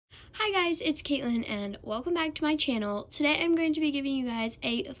Hi guys, it's Caitlin and welcome back to my channel. Today I'm going to be giving you guys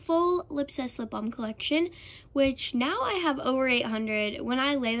a full Lipsessed lip balm collection, which now I have over 800. When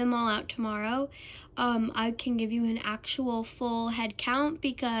I lay them all out tomorrow, I can give you an actual full head count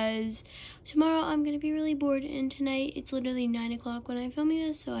because tomorrow I'm going to be really bored and tonight it's literally 9 o'clock when I'm filming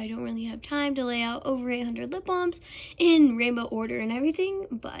this, so I don't really have time to lay out over 800 lip balms in rainbow order and everything,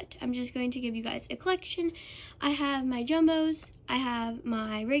 but I'm just going to give you guys a collection. I have my jumbos, I have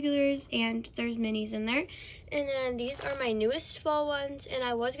my regulars, and there's minis in there. And then these are my newest fall ones, and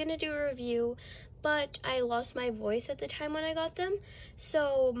I was going to do a review, but I lost my voice at the time when I got them.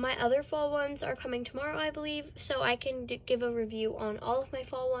 So my other fall ones are coming tomorrow, I believe, so I can give a review on all of my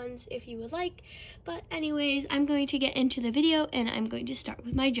fall ones if you would like. But anyways, I'm going to get into the video, and I'm going to start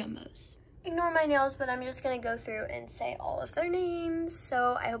with my jumbos. Ignore my nails, but I'm just going to go through and say all of their names,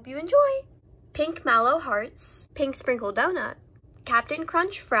 so I hope you enjoy. Pink Mallow Hearts, Pink Sprinkle Donut, Captain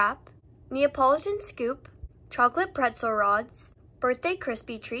Crunch Frap, Neapolitan Scoop, Chocolate Pretzel Rods, Birthday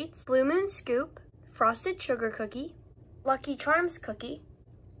Crispy Treats, Blue Moon Scoop, Frosted Sugar Cookie, Lucky Charms Cookie,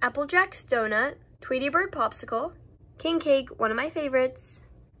 Apple Jacks Donut, Tweety Bird Popsicle, King Cake, one of my favorites,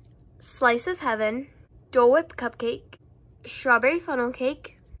 Slice of Heaven, Dole Whip Cupcake, Strawberry Funnel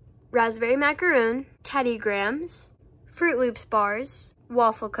Cake, Raspberry Macaroon, Teddy Grahams, Fruit Loops Bars,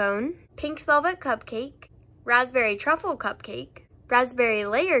 Waffle Cone, Pink Velvet Cupcake, Raspberry Truffle Cupcake, Raspberry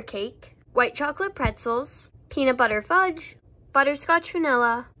Layer Cake, White Chocolate Pretzels, Peanut Butter Fudge, Butterscotch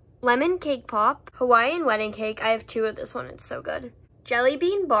Vanilla, Lemon Cake Pop, Hawaiian Wedding Cake, I have two of this one, it's so good, Jelly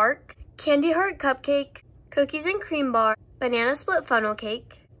Bean Bark, Candy Heart Cupcake, Cookies and Cream Bar, Banana Split Funnel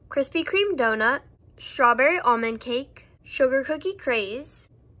Cake, Krispy Kreme Donut, Strawberry Almond Cake, Sugar Cookie Craze,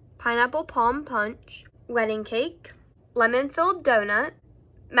 Pineapple Palm Punch, Wedding Cake, Lemon Filled Donut,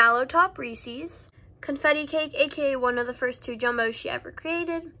 Mallow Top Reese's, Confetti Cake, aka one of the first two jumbos she ever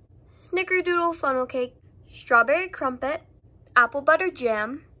created, Snickerdoodle Funnel Cake, Strawberry Crumpet, Apple Butter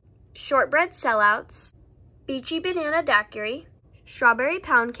Jam, Shortbread Sellouts, Beachy Banana Daiquiri, Strawberry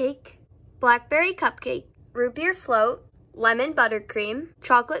Pound Cake, Blackberry Cupcake, Root Beer Float, Lemon Buttercream,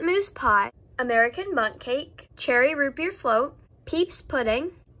 Chocolate Mousse Pie, American Bundt Cake, Cherry Root Beer Float, Peeps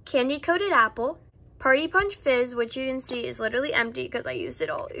Pudding, Candy Coated Apple, Party Punch Fizz, which you can see is literally empty because I used it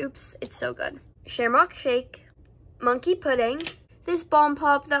all. Oops, it's so good. Shamrock Shake, Monkey Pudding, this bomb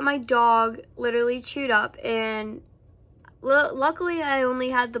pop that my dog literally chewed up, and luckily I only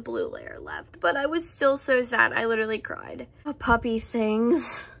had the blue layer left, but I was still so sad I literally cried. Puppy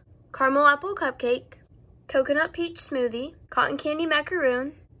things. Caramel Apple Cupcake, Coconut Peach Smoothie, Cotton Candy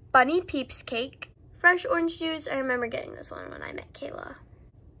Macaroon, Bunny Peeps Cake, Fresh Orange Juice, I remember getting this one when I met Kayla,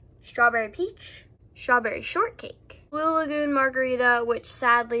 Strawberry Peach, Strawberry Shortcake, Blue Lagoon Margarita, which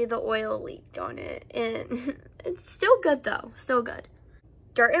sadly the oil leaked on it, and it's still good though, still good.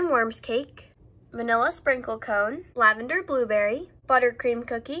 Dirt and Worms Cake, Vanilla Sprinkle Cone, Lavender Blueberry, Buttercream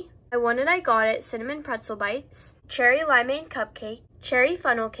Cookie, I Want It, I Got It, Cinnamon Pretzel Bites, Cherry Limeade Cupcake, Cherry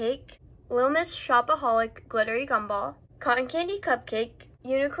Funnel Cake, Little Miss Shopaholic Glittery Gumball, Cotton Candy Cupcake,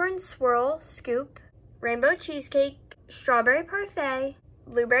 Unicorn Swirl Scoop, Rainbow Cheesecake, Strawberry Parfait,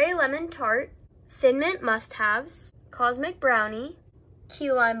 Blueberry Lemon Tart, Thin Mint Must-Haves, Cosmic Brownie,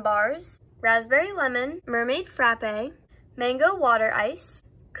 Key Lime Bars, Raspberry Lemon, Mermaid Frappe, Mango Water Ice,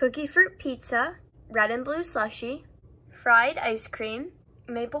 Cookie Fruit Pizza, Red and Blue Slushie, Fried Ice Cream,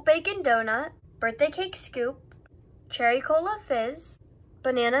 Maple Bacon Donut, Birthday Cake Scoop, Cherry Cola Fizz,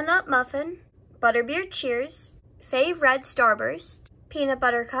 Banana Nut Muffin, Butterbeer Cheers, Fave Red Starburst, Peanut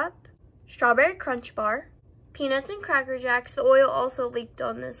Butter Cup, Strawberry Crunch Bar, Peanuts and Cracker Jacks. The oil also leaked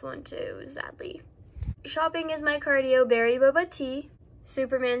on this one too, sadly. Shopping is my cardio, Berry Boba Tea,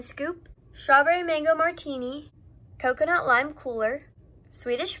 Superman Scoop, Strawberry Mango Martini, Coconut Lime Cooler,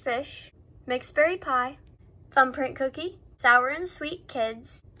 Swedish Fish, Mixed Berry Pie, Thumbprint Cookie, Sour and Sweet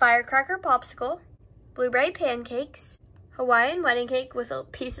Kids, Firecracker Popsicle, Blueberry Pancakes, Hawaiian Wedding Cake with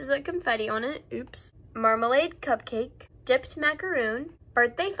pieces of confetti on it, oops, Marmalade Cupcake, Dipped Macaroon,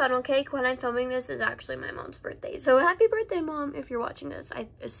 Birthday Funnel Cake. When I'm filming this is actually my mom's birthday, so happy birthday, Mom, if you're watching this. I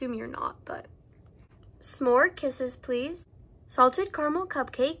assume you're not, but S'more Kisses Please, Salted Caramel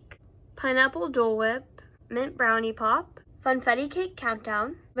Cupcake, Pineapple Dole Whip, Mint Brownie Pop, Funfetti Cake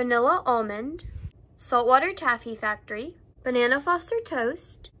Countdown, Vanilla Almond, Saltwater Taffy Factory, Banana Foster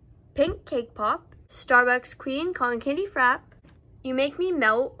Toast, Pink Cake Pop, Starbucks Queen Cotton Candy Frap, You Make Me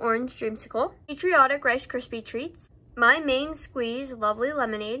Melt Orange Dreamsicle, Patriotic Rice Krispie Treats, My Main Squeeze Lovely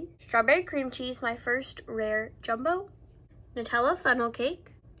Lemonade, Strawberry Cream Cheese, my first rare jumbo, Nutella Funnel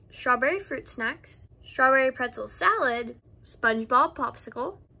Cake, Strawberry Fruit Snacks, Strawberry Pretzel Salad, SpongeBob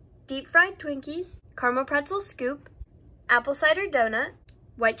Popsicle, Deep Fried Twinkies, Caramel Pretzel Scoop, Apple Cider Donut,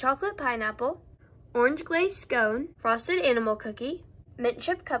 white chocolate pineapple, orange glazed scone, frosted animal cookie, mint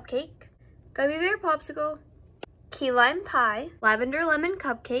chip cupcake, gummy bear popsicle, key lime pie, lavender lemon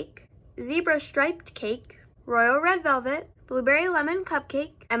cupcake, zebra striped cake, royal red velvet, blueberry lemon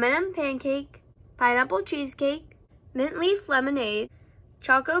cupcake, M&M pancake, pineapple cheesecake, mint leaf lemonade,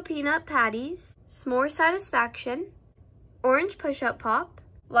 choco peanut patties, s'more satisfaction, orange push-up pop,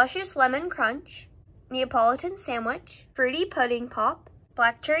 luscious lemon crunch, Neapolitan sandwich, fruity pudding pop,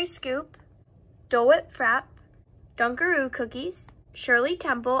 black cherry scoop, Dole Whip frap, Dunkaroo cookies, Shirley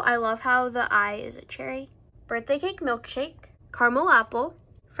Temple, I love how the I is a cherry, birthday cake milkshake, caramel apple,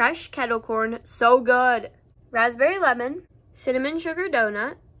 fresh kettle corn, so good, raspberry lemon, cinnamon sugar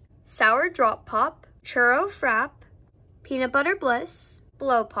donut, sour drop pop, churro frap, peanut butter bliss,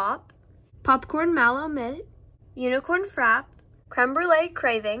 blow pop, popcorn mallow mint, unicorn frap, creme brulee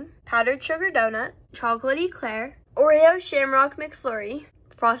craving, powdered sugar donut, chocolate eclair, Oreo shamrock McFlurry,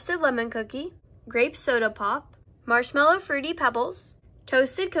 frosted lemon cookie, grape soda pop, marshmallow fruity pebbles,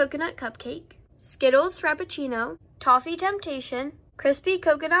 toasted coconut cupcake, Skittles frappuccino, toffee temptation, crispy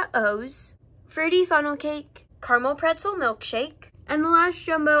coconut O's, fruity funnel cake, caramel pretzel milkshake, and the last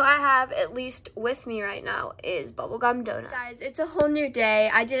jumbo I have, at least with me right now, is bubblegum donut. Guys, it's a whole new day.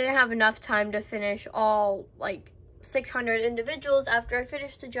 I didn't have enough time to finish all, 600 individuals after I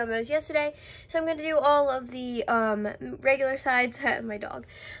finished the jumbos yesterday. So I'm going to do all of the regular size, my dog.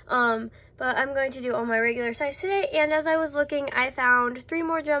 But I'm going to do all my regular size today. And as I was looking, I found 3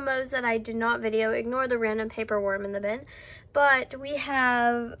 more jumbos that I did not video. Ignore the random paper worm in the bin. But we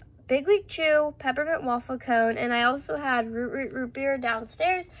have Big League Chew, peppermint waffle cone, and I also had root beer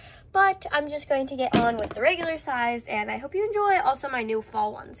downstairs. But I'm just going to get on with the regular size, and I hope you enjoy. Also, my new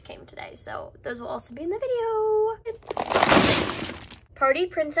fall ones came today, so those will also be in the video. Party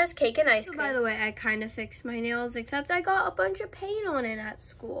Princess Cake and Ice Cream. So by the way, I kind of fixed my nails, except I got a bunch of paint on it at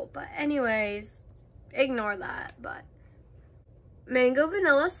school. But anyways, ignore that. But Mango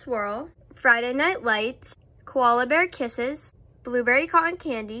Vanilla Swirl, Friday Night Lights, Koala Bear Kisses, Blueberry Cotton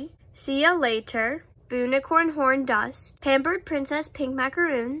Candy, See Ya Later, Unicorn Horn Dust, Pampered Princess Pink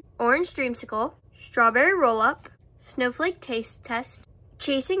Macaroon, Orange Dreamsicle, Strawberry Roll-Up, Snowflake Taste Test,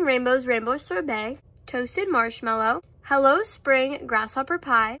 Chasing Rainbows Rainbow Sorbet, Toasted Marshmallow, Hello Spring Grasshopper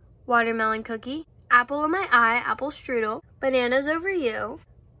Pie, Watermelon Cookie, Apple in My Eye Apple Strudel, Bananas Over You,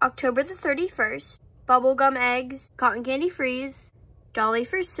 October the 31st, Bubblegum Eggs, Cotton Candy Freeze, Dolly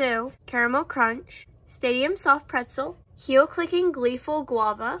for Sue, Caramel Crunch, Stadium Soft Pretzel, Heel Clicking Gleeful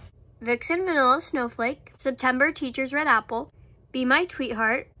Guava, Vixen Vanilla Snowflake, September Teacher's Red Apple, Be My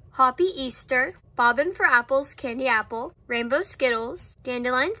Tweetheart, Hoppy Easter, Bobbin for Apples Candy Apple, Rainbow Skittles,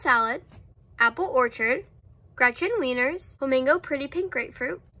 Dandelion Salad, Apple Orchard, Gretchen Wieners, Flamingo Pretty Pink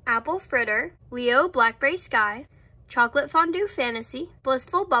Grapefruit, Apple Fritter, Leo Blackberry Sky, Chocolate Fondue Fantasy,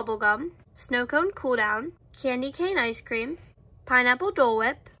 Blissful Bubblegum, Snow Cone Cool Down, Candy Cane Ice Cream, Pineapple Dole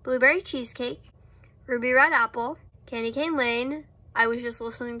Whip, Blueberry Cheesecake, Ruby Red Apple, Candy Cane Lane, I was just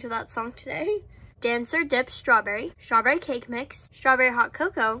listening to that song today, Dancer Dip Strawberry, Strawberry Cake Mix, Strawberry Hot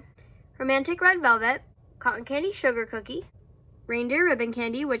Cocoa, Romantic Red Velvet, Cotton Candy Sugar Cookie, Reindeer Ribbon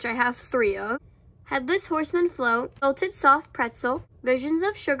Candy, which I have 3 of, Headless Horseman Float, Salted Soft Pretzel, Visions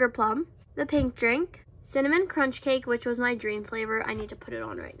of Sugar Plum, The Pink Drink, Cinnamon Crunch Cake, which was my dream flavor. I need to put it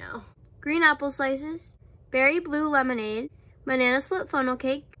on right now. Green Apple Slices, Berry Blue Lemonade, Banana Split Funnel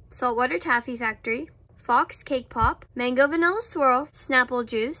Cake, Saltwater Taffy Factory, Fox Cake Pop, Mango Vanilla Swirl, Snapple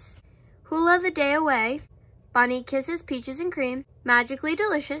Juice, Hula the Day Away, Bonnie Kisses Peaches and Cream, Magically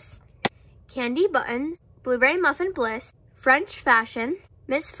Delicious, Candy Buttons, Blueberry Muffin Bliss, French Fashion,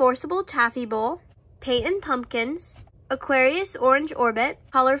 Miss Forcible Taffy Bowl, Peyton Pumpkins, Aquarius Orange Orbit,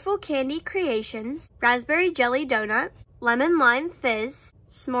 Colorful Candy Creations, Raspberry Jelly Donut, Lemon Lime Fizz,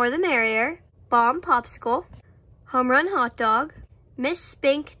 S'more the Merrier, Bomb Popsicle, Home Run Hot Dog, Miss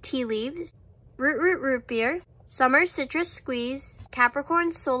Spink Tea Leaves, Root Beer, Summer Citrus Squeeze,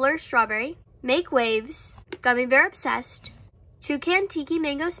 Capricorn Solar Strawberry, Make Waves, Gummy Bear Obsessed, Toucan Tiki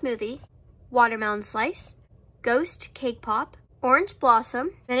Mango Smoothie, Watermelon Slice, Ghost Cake Pop, Orange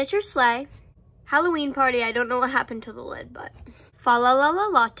Blossom, Miniature Sleigh, Halloween Party, I don't know what happened to the lid, but Fa La La La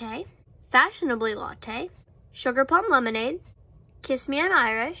Latte, Fashionably Latte, Sugar Plum Lemonade, Kiss Me I'm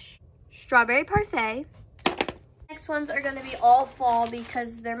Irish, Strawberry Parfait. Next ones are going to be all fall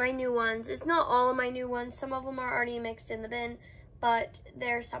because they're my new ones. It's not all of my new ones. Some of them are already mixed in the bin, but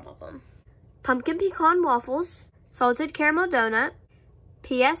there's some of them. Pumpkin Pecan Waffles, Salted Caramel Donut,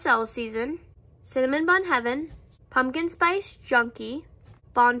 PSL Season, Cinnamon Bun Heaven, Pumpkin Spice Junkie,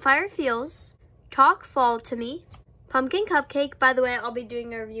 Bonfire Feels, Talk Fall to Me, Pumpkin Cupcake. By the way, I'll be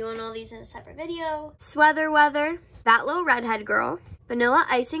doing a review on all these in a separate video. Sweather Weather, That Little Redhead Girl, Vanilla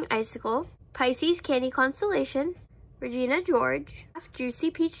Icing Icicle, Pisces Candy Constellation, Regina George,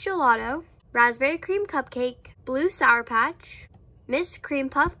 Juicy Peach Gelato, Raspberry Cream Cupcake, Blue Sour Patch, Miss Cream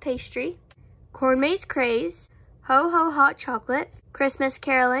Puff Pastry, Corn Maze Craze, Ho Ho Hot Chocolate, Christmas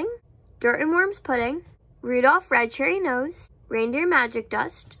Caroling, Dirt and Worms Pudding, Rudolph Red Cherry Nose, Reindeer Magic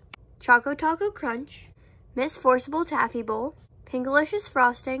Dust, Choco Taco Crunch, Miss Forcible Taffy Bowl, Pinkalicious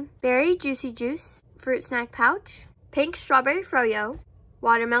Frosting, Berry Juicy Juice, Fruit Snack Pouch, Pink Strawberry Froyo,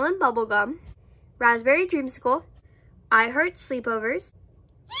 Watermelon Bubblegum, Raspberry Dreamsicle, I Heart Sleepovers,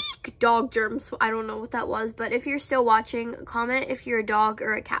 Eek! Dog Germs. I don't know what that was, but if you're still watching, comment if you're a dog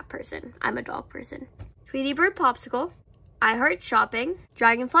or a cat person. I'm a dog person. Tweety Bird Popsicle, I Heart Shopping,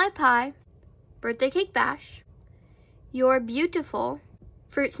 Dragonfly Pie, Birthday Cake Bash, You're Beautiful,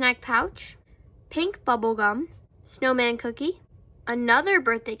 Fruit Snack Pouch, Pink Bubblegum, Snowman Cookie, another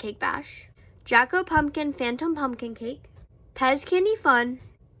Birthday Cake Bash, Jacko Pumpkin Phantom Pumpkin Cake, Pez Candy Fun,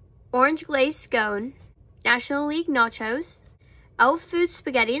 Orange Glaze Scone, National League Nachos, Elf Food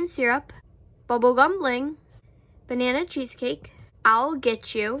Spaghetti and Syrup, Bubblegum Bling, Banana Cheesecake, I'll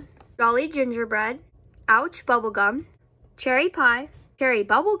Get You, Jolly Gingerbread, Ouch Bubblegum, Cherry Pie, Cherry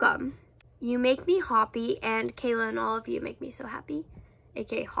Bubblegum, You Make Me Hoppy, and Kayla and all of you make me so happy,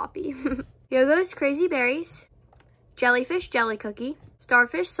 aka Hoppy. Yogo's Crazy Berries, Jellyfish Jelly Cookie,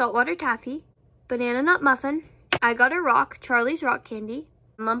 Starfish Saltwater Taffy, Banana Nut Muffin, I Got a Rock, Charlie's Rock Candy,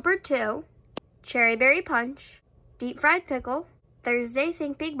 Lumper 2, Cherry Berry Punch, Deep Fried Pickle, Thursday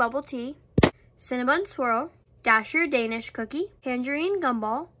Think Big Bubble Tea, Cinnabon Swirl, Dasher Danish Cookie, Tangerine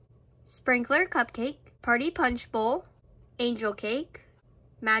Gumball, Sprinkler Cupcake, Party Punch Bowl, Angel Cake,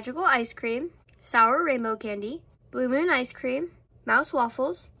 Magical Ice Cream, Sour Rainbow Candy, Blue Moon Ice Cream, Mouse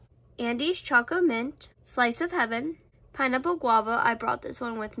Waffles, Andy's Choco Mint, Slice of Heaven, Pineapple Guava. I brought this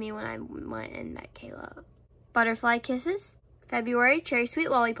one with me when I went and met Kayla. Butterfly Kisses, February Cherry Sweet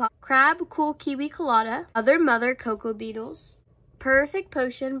Lollipop, Crab Cool Kiwi Colada, Other Mother Cocoa Beetles, Perfect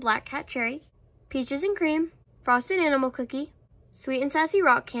Potion Black Cat Cherry, Peaches and Cream, Frosted Animal Cookie, Sweet and Sassy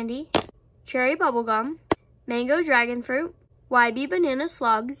Rock Candy, Cherry Bubblegum, Mango Dragon Fruit, YB Banana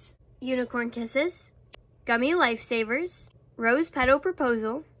Slugs, Unicorn Kisses, Gummy Lifesavers, Rose Petal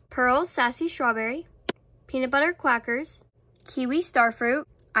Proposal, Pearl Sassy Strawberry, Peanut Butter Quackers, Kiwi Starfruit,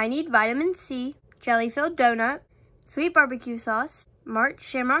 I Need Vitamin C, Jelly Filled Donut, Sweet Barbecue Sauce, March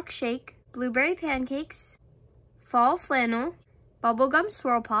Shamrock Shake, Blueberry Pancakes, Fall Flannel, Bubblegum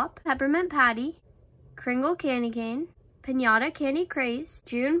Swirl Pop, Peppermint Patty, Kringle Candy Cane, Pinata Candy Craze,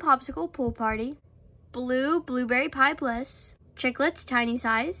 June Popsicle Pool Party, Blue Blueberry Pie Bliss, Chiclets Tiny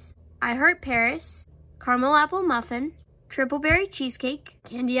Size, I Heart Paris, Caramel Apple Muffin, Triple Berry Cheesecake,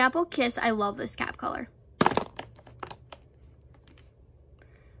 Candy Apple Kiss. I love this cap color.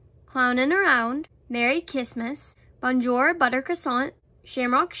 Clownin' Around, Merry Christmas, Bonjour Butter Croissant,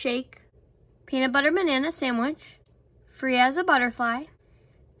 Shamrock Shake, Peanut Butter Banana Sandwich, Free as a Butterfly,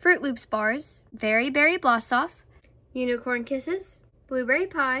 Fruit Loops Bars, Very Berry Blast Off, Unicorn Kisses, Blueberry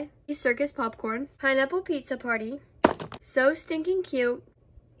Pie, Circus Popcorn, Pineapple Pizza Party, So Stinking Cute,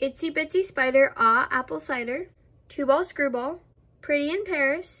 Itsy Bitsy Spider Apple Cider, Two Ball Screwball, Pretty in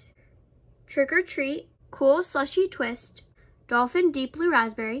Paris, Trick or Treat, Cool Slushy Twist, Dolphin Deep Blue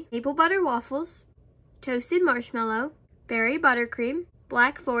Raspberry, Maple Butter Waffles, Toasted Marshmallow, Berry Buttercream,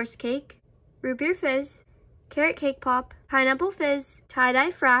 Black Forest Cake, Root Beer Fizz, Carrot Cake Pop, Pineapple Fizz,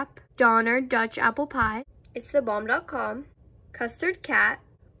 Tie-Dye Frap, Donner Dutch Apple Pie, It's the Bomb.com, Custard Cat,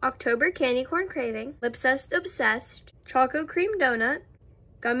 October Candy Corn Craving, Lipsessed Obsessed, Choco Cream Donut,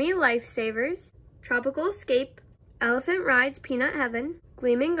 Gummy Lifesavers, Tropical Escape, Elephant Rides Peanut Heaven,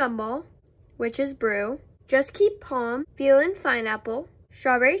 Gleaming Gumball, Witch's Brew, Just Keep Palm, Feelin' Pineapple,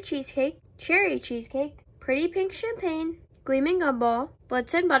 Strawberry Cheesecake, Cherry Cheesecake, Pretty Pink Champagne, Gleaming Gumball,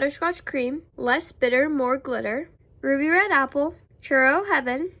 Blitzen Butterscotch Cream, Less Bitter, More Glitter, Ruby Red Apple, Churro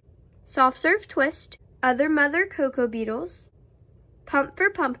Heaven, Soft Serve Twist, Other Mother Cocoa Beetles, Pump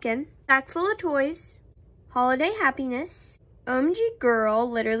for Pumpkin, Sack Full of Toys, Holiday Happiness, OMG Girl,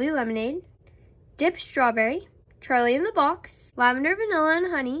 literally lemonade, Dip Strawberry, Charlie in the Box, Lavender Vanilla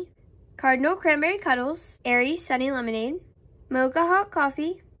and Honey, Cardinal Cranberry Cuddles, Airy Sunny Lemonade, Mocha Hot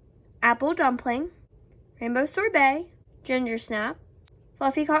Coffee, Apple Dumpling, Rainbow Sorbet, Ginger Snap,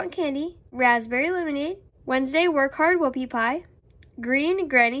 Fluffy Cotton Candy, Raspberry Lemonade, Wednesday Work Hard Whoopie Pie, Green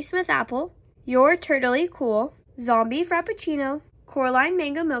Granny Smith Apple, Your Turtly Cool, Zombie Frappuccino, Coraline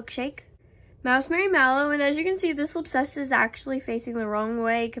Mango Milkshake, Mouse Mary Mallow, and as you can see, this Lipsessed is actually facing the wrong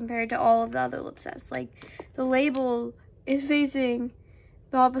way compared to all of the other Lipsessed. Like, the label is facing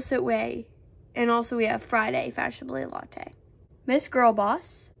the opposite way. And also we have Friday Fashionably Latte, Miss Girl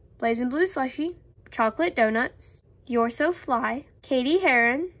Boss, Blazing Blue Slushy, Chocolate Donuts, You're So Fly, Katie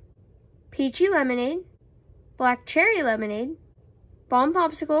Heron, Peachy Lemonade, Black Cherry Lemonade, Bomb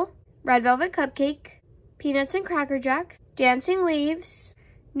Popsicle, Red Velvet Cupcake, Peanuts and Cracker Jacks, Dancing Leaves,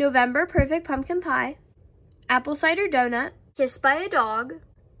 November Perfect Pumpkin Pie, Apple Cider Donut, Kissed by a Dog,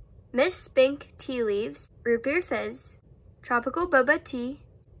 Miss Spink Tea Leaves, Root Beer Fizz, Tropical Boba Tea,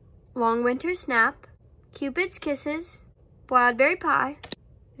 Long Winter Snap, Cupid's Kisses, Wild Berry Pie,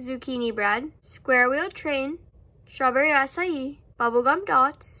 Zucchini Bread, Square Wheel Train, Strawberry Acai, Bubblegum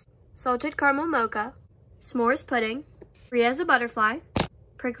Dots, Salted Caramel Mocha, S'mores Pudding, Free as a Butterfly,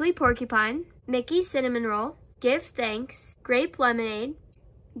 Prickly Porcupine, Mickey Cinnamon Roll, Give Thanks, Grape Lemonade,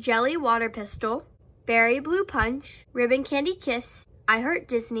 Jelly Water Pistol, Berry Blue Punch, Ribbon Candy Kiss, I Heart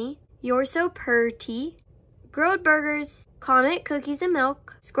Disney, You're So Purty, Grilled Burgers, Comet Cookies and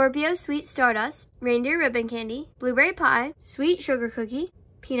Milk, Scorpio Sweet Stardust, Reindeer Ribbon Candy, Blueberry Pie, Sweet Sugar Cookie,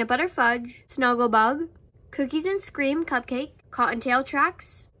 Peanut Butter Fudge, Snugglebug, Cookies and Scream Cupcake, Cottontail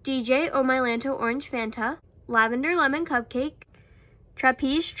Tracks, DJ Oh My Lanto Orange Fanta, Lavender Lemon Cupcake,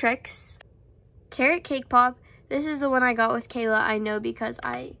 Trapeze Tricks, Carrot Cake Pop. This is the one I got with Kayla, I know, because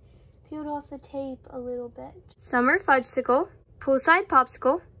I peeled off the tape a little bit. Summer Fudgesicle, Poolside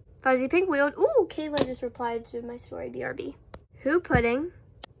Popsicle, Fuzzy Pink Wheeled. Ooh, Kayla just replied to my story, BRB. Who Pudding,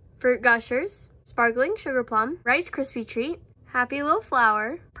 Fruit Gushers, Sparkling Sugar Plum, Rice Krispie Treat, Happy Little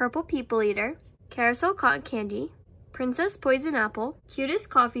Flower, Purple People Eater, Carousel Cotton Candy, Princess Poison Apple, Cutest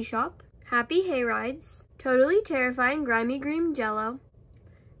Coffee Shop, Happy Hayrides, Totally Terrifying Grimy Green Jello,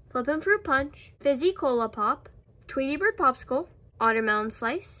 Flippin' Fruit Punch, Fizzy Cola Pop, Tweety Bird Popsicle, Watermelon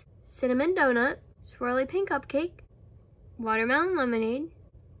Slice, Cinnamon Donut, Swirly Pink Cupcake, Watermelon Lemonade,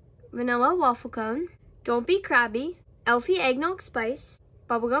 Vanilla Waffle Cone, Don't Be Crabby, Elfie Eggnog Spice,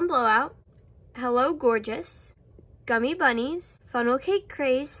 Bubblegum Blowout, Hello Gorgeous, Gummy Bunnies, Funnel Cake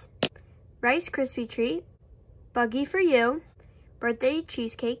Craze, Rice Krispie Treat, Buggy for You, Birthday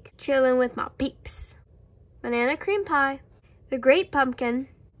Cheesecake, Chillin' with My Peeps, Banana Cream Pie, The Great Pumpkin,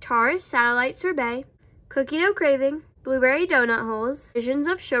 Tars Satellite Sorbet, Cookie Dough Craving, Blueberry Donut Holes, Visions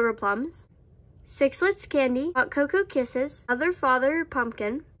of Sugar Plums, Sixlets Candy, Hot Cocoa Kisses, Other Father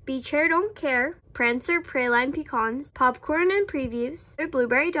Pumpkin, Beach Hair Don't Care, Prancer Praline Pecans, Popcorn and Previews,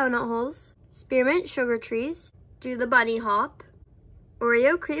 Blueberry Donut Holes, Spearmint Sugar Trees, Do the Bunny Hop,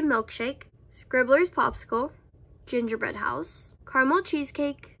 Oreo Cream Milkshake, Scribbler's Popsicle, Gingerbread House, Caramel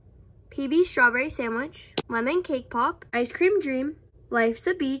Cheesecake, PB Strawberry Sandwich, Lemon Cake Pop, Ice Cream Dream, Life's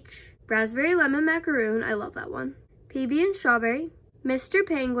a Beach, Raspberry Lemon Macaroon, I love that one, PB and Strawberry, Mr.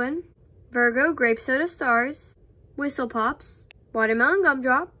 Penguin, Virgo Grape Soda Stars, Whistle Pops, Watermelon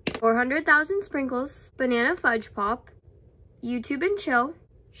Gumdrop, 400,000 Sprinkles, Banana Fudge Pop, YouTube and Chill,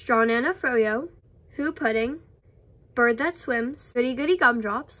 Straw Nana Froyo, Who Pudding, Bird That Swims, Goody Goody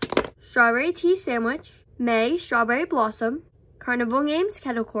Gumdrops, Strawberry Tea Sandwich, May Strawberry Blossom, Carnival Games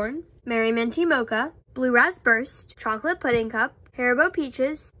Kettle Corn, Merry Minty Mocha, Blue Raz Burst, Chocolate Pudding Cup, Haribo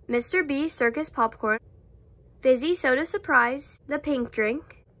Peaches, Mr. B Circus Popcorn, Fizzy Soda Surprise, The Pink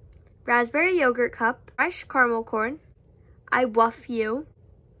Drink, Raspberry Yogurt Cup, Fresh Caramel Corn, I Wuff You,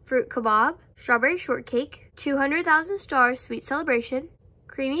 Fruit Kebab, Strawberry Shortcake, 200,000 Stars Sweet Celebration,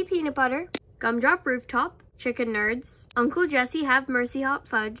 Creamy Peanut Butter, Gumdrop Rooftop, Chicken Nerds, Uncle Jesse Have Mercy Hot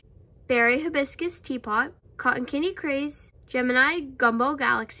Fudge, Berry Hibiscus Teapot, Cotton Candy Craze, Gemini Gumball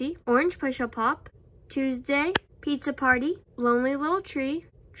Galaxy, Orange Push-Up Pop, Tuesday, Pizza Party, Lonely Little Tree,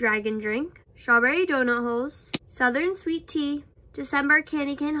 Dragon Drink, Strawberry Donut Holes, Southern Sweet Tea, December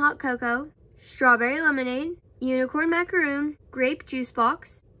Candy Cane Hot Cocoa, Strawberry Lemonade, Unicorn Macaroon, Grape Juice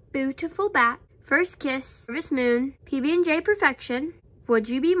Box, Beautiful Bat, First Kiss, Harvest Moon, PB&J Perfection, Would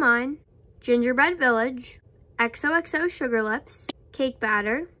You Be Mine, Gingerbread Village, XOXO Sugar Lips, Cake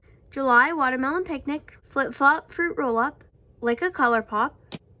Batter, July Watermelon Picnic, Flip Flop Fruit Roll-Up, Lick a Color Pop,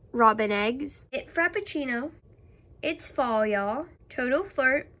 Robin Eggs, It Frappuccino, It's Fall Y'all, Total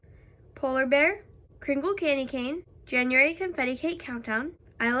Flirt, Polar Bear, Crinkle Candy Cane, January Confetti Cake Countdown,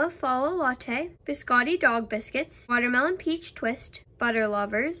 I Love Fall Latte, Biscotti Dog Biscuits, Watermelon Peach Twist, Butter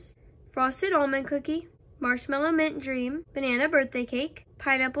Lovers, Frosted Almond Cookie, Marshmallow Mint Dream, Banana Birthday Cake,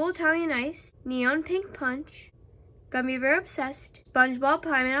 Pineapple Italian Ice, Neon Pink Punch, Gummy Bear Obsessed, SpongeBob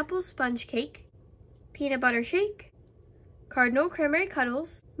Pineapple Sponge Cake, Peanut Butter Shake, Cardinal Cranberry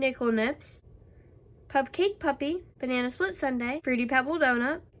Cuddles, Nickel Nips, Pupcake Puppy, Banana Split Sundae, Fruity Pebble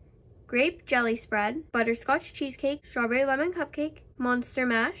Donut, Grape Jelly Spread, Butterscotch Cheesecake, Strawberry Lemon Cupcake, Monster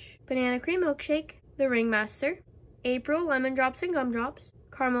Mash, Banana Cream Milkshake, The Ringmaster, April Lemon Drops and Gumdrops,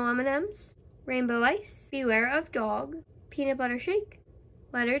 Caramel M&Ms, Rainbow Ice, Beware of Dog, Peanut Butter Shake,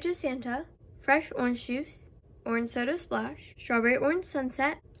 Letter to Santa, Fresh Orange Juice, Orange Soda Splash, Strawberry Orange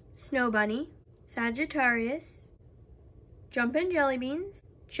Sunset, Snow Bunny, Sagittarius, Jumpin' Jelly Beans,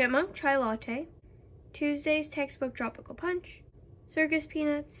 Chipmunk Chai Latte, Tuesday's Textbook Tropical Punch, Circus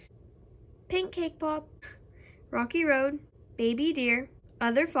Peanuts, Pink Cake Pop, Rocky Road, Baby Deer,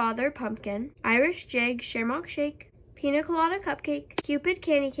 Other Father Pumpkin, Irish Jig Shamrock Shake, Pina Colada Cupcake, Cupid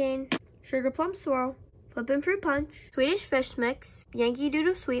Candy Cane, Sugar Plum Swirl, Flippin' Fruit Punch, Swedish Fish Mix, Yankee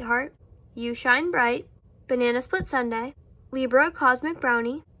Doodle Sweetheart, You Shine Bright, Banana Split Sundae, Libra Cosmic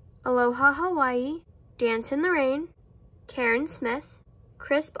Brownie, Aloha Hawaii, Dance in the Rain, Karen Smith,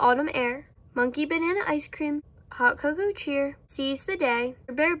 Crisp Autumn Air, Monkey Banana Ice Cream, Hot Cocoa Cheer, Seize the Day,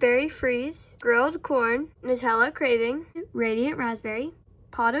 Berry Freeze, Grilled Corn, Nutella Craving, Radiant Raspberry,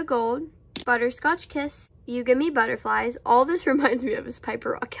 Pot of Gold, Butterscotch Kiss, You Give Me Butterflies. All this reminds me of his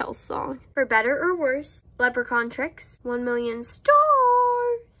Piper Raquel song. For Better or Worse, Leprechaun Tricks, 1 Million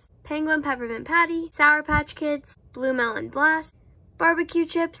Stars, Penguin Peppermint Patty, Sour Patch Kids, Blue Melon Blast, Barbecue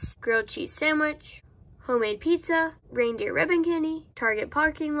Chips, Grilled Cheese Sandwich, Homemade Pizza, Reindeer Ribbon Candy, Target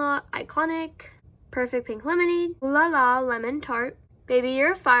Parking Lot, Iconic, Perfect Pink Lemonade, Ooh La La Lemon Tart, Baby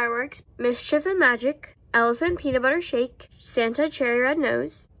Year of Fireworks, Mischief and Magic, Elephant Peanut Butter Shake, Santa Cherry Red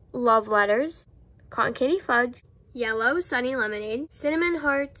Nose, Love Letters, Cotton Candy Fudge, Yellow Sunny Lemonade, Cinnamon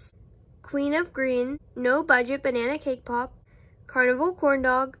Hearts, Queen of Green, No Budget Banana Cake Pop, Carnival Corn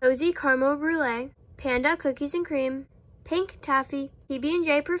Dog, Cozy Caramel Brulee, Panda Cookies and Cream, Pink Taffy,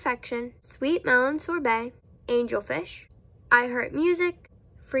 PB&J Perfection, Sweet Melon Sorbet, Angelfish, I Heart Music,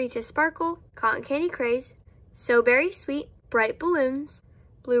 Free to Sparkle, Cotton Candy Craze, So Berry Sweet, Bright Balloons,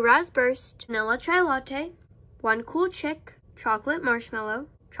 Blue Raz Burst, Vanilla Chai Latte, One Cool Chick, Chocolate Marshmallow,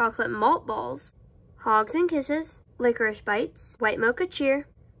 Chocolate Malt Balls, Hogs and Kisses, Licorice Bites, White Mocha Cheer,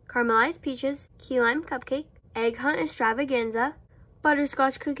 Caramelized Peaches, Key Lime Cupcake, Egg Hunt Extravaganza,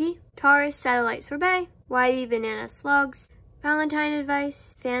 Butterscotch Cookie, Taurus Satellite Sorbet, YB Banana Slugs, Valentine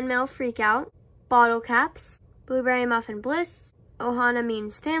Advice, Fan Mail Freakout, Bottle Caps, Blueberry Muffin Bliss, Ohana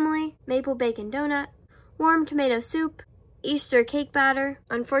Means Family, Maple Bacon Donut, Warm Tomato Soup, Easter Cake Batter,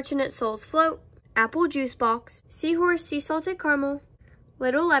 Unfortunate Souls Float, Apple Juice Box, Seahorse Sea Salted Caramel,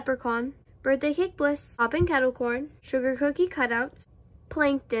 Little Leprechaun, Birthday Cake Bliss, Poppin' Kettle Corn, Sugar Cookie Cutouts,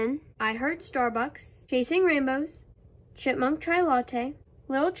 Plankton, I Heart Starbucks, Chasing Rainbows, Chipmunk Chai Latte,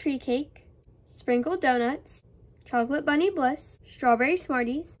 Little Tree Cake, Sprinkled Donuts, Chocolate Bunny Bliss, Strawberry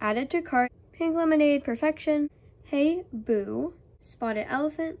Smarties, Added to Cart, Pink Lemonade Perfection, Hey Boo, Spotted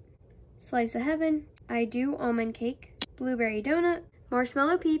Elephant, Slice of Heaven, I Do Almond Cake, Blueberry Donut,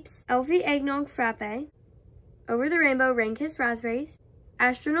 Marshmallow Peeps, Elfie Eggnog Frappe, Over the Rainbow Rain-Kissed Raspberries,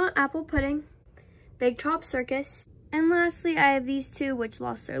 Astronaut Apple Pudding, Big Top Circus, and lastly I have these two which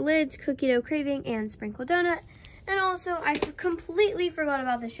lost their lids, Cookie Dough Craving and Sprinkled Donut. And also, I completely forgot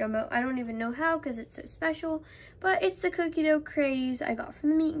about this jumbo. I don't even know how because it's so special. But it's the Cookie Dough Craze I got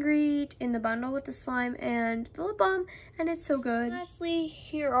from the meet and greet in the bundle with the slime and the lip balm. And it's so good. Lastly,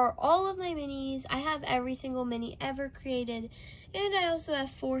 here are all of my minis. I have every single mini ever created. And I also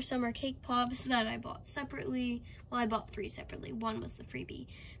have 4 summer cake pops that I bought separately. Well, I bought 3 separately. 1 was the freebie.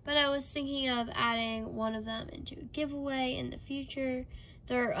 But I was thinking of adding one of them into a giveaway in the future.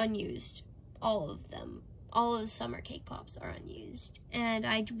 They're unused. All of them. All of the summer cake pops are unused. And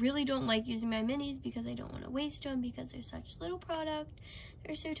I really don't like using my minis because I don't want to waste them because they're such little product.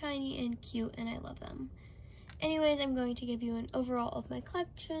 They're so tiny and cute and I love them. Anyways, I'm going to give you an overall of my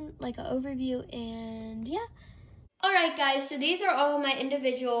collection, like an overview, and yeah. Alright guys, so these are all of my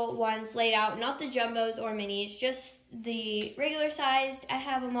individual ones laid out, not the jumbos or minis, just the regular sized. I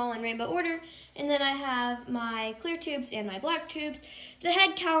have them all in rainbow order, and then I have my clear tubes and my black tubes. The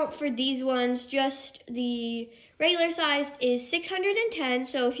head count for these ones, just the regular sized, is 610,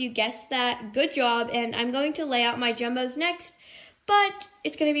 so if you guessed that, good job, and I'm going to lay out my jumbos next, but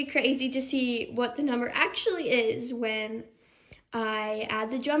it's going to be crazy to see what the number actually is when I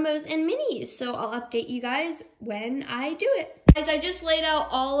add the jumbos and minis, so I'll update you guys when I do it. Guys, I just laid out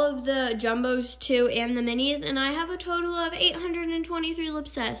all of the jumbos too and the minis, and I have a total of 823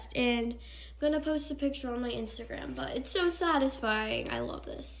 Lipsessed, and I'm gonna post a picture on my Instagram, but it's so satisfying. I love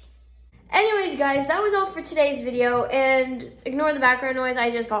this. Anyways, guys, that was all for today's video, and ignore the background noise,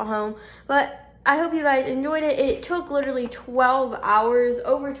 I just got home, but I hope you guys enjoyed it. It took literally 12 hours,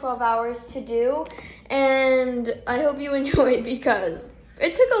 over 12 hours to do, and I hope you enjoyed because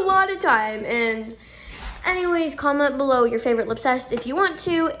it took a lot of time. And anyways, comment below your favorite Lipsessed if you want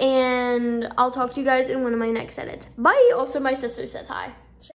to, and I'll talk to you guys in one of my next edits. Bye! Also, my sister says hi.